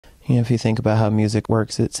if you think about how music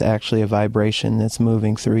works, it's actually a vibration that's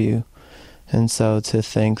moving through you. And so to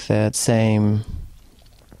think that same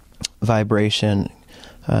vibration,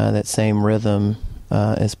 that same rhythm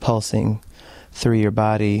is pulsing through your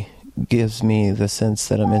body gives me the sense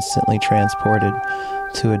that I'm instantly transported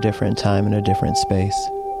to a different time and a different space.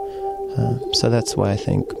 So that's why I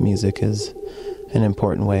think music is an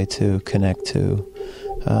important way to connect to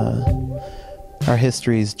our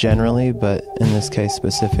histories generally, but in this case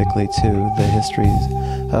specifically to the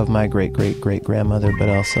histories of my great-great-great-grandmother, but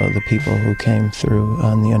also the people who came through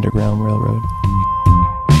on the Underground Railroad.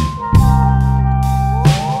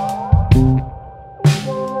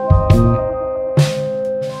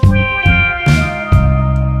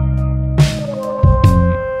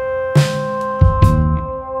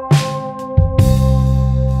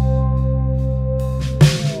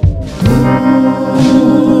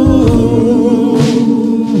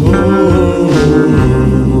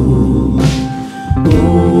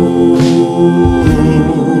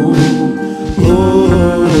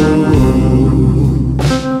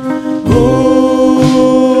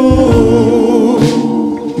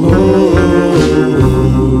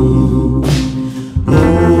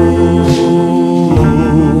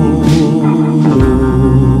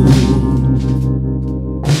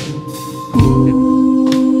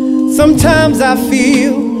 Sometimes I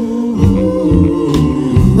feel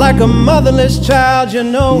like a motherless child, you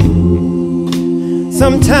know.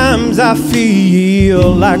 Sometimes I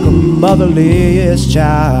feel like a motherless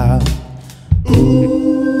child.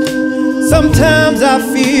 Sometimes I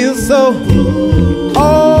feel so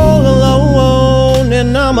all alone,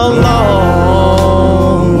 and I'm a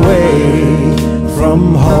long way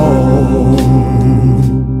from home.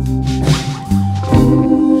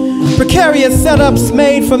 Precarious setups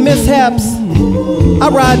made for mishaps. I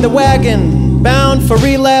ride the wagon, bound for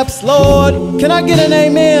relapse. Lord, can I get an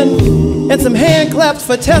amen? And some hand claps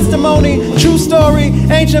for testimony, true story,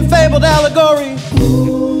 ancient fabled allegory.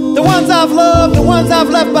 The ones I've loved, the ones I've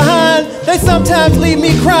left behind, they sometimes leave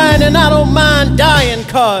me crying, and I don't mind dying,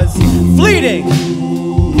 'cause fleeting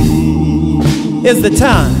is the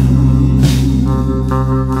time.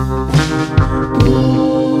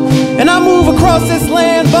 And I move across this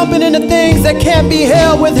land, bumping into things that can't be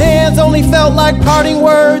held with hands, only felt like parting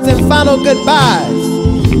words and final goodbyes.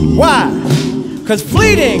 Why? 'Cause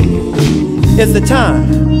fleeting is the time.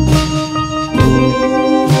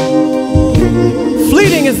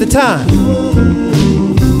 Fleeting is the time.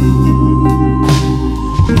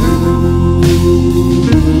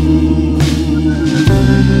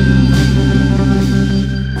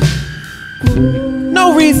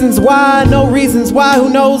 No reasons why, who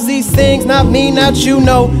knows these things? Not me, not you,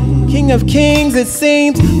 no. King of kings, it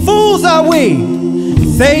seems. Fools are we,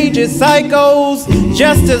 sages, psychos,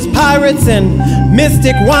 jesters, pirates, and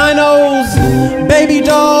mystic winos. Baby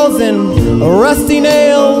dolls and rusty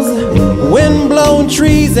nails, wind-blown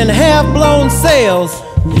trees and half-blown sails.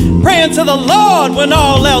 Praying to the Lord when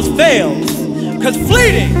all else fails, 'cause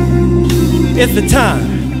fleeting is the time.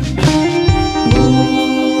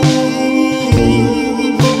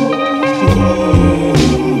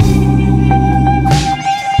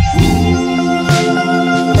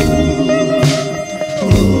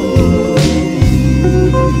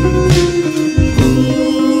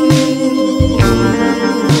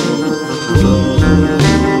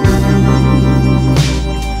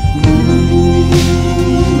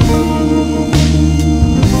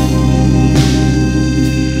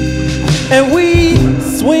 And we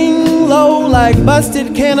swing low like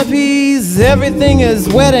busted canopies. Everything is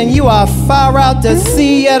wet and you are far out to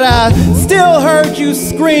sea. Yet I still heard you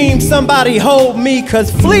scream, somebody hold me, 'cause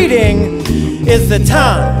fleeting is the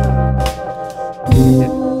time.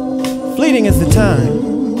 Fleeting is the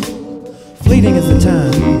time. Fleeting is the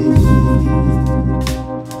time.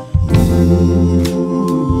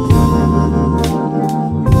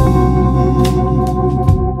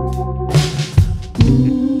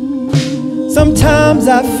 Sometimes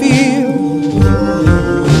I feel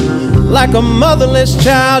like a motherless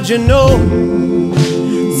child, you know.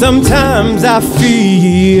 Sometimes I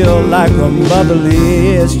feel like a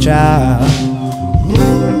motherless child.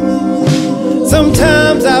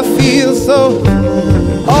 Sometimes I feel so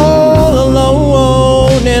all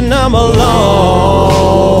alone, and I'm a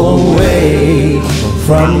long way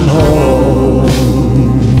from home.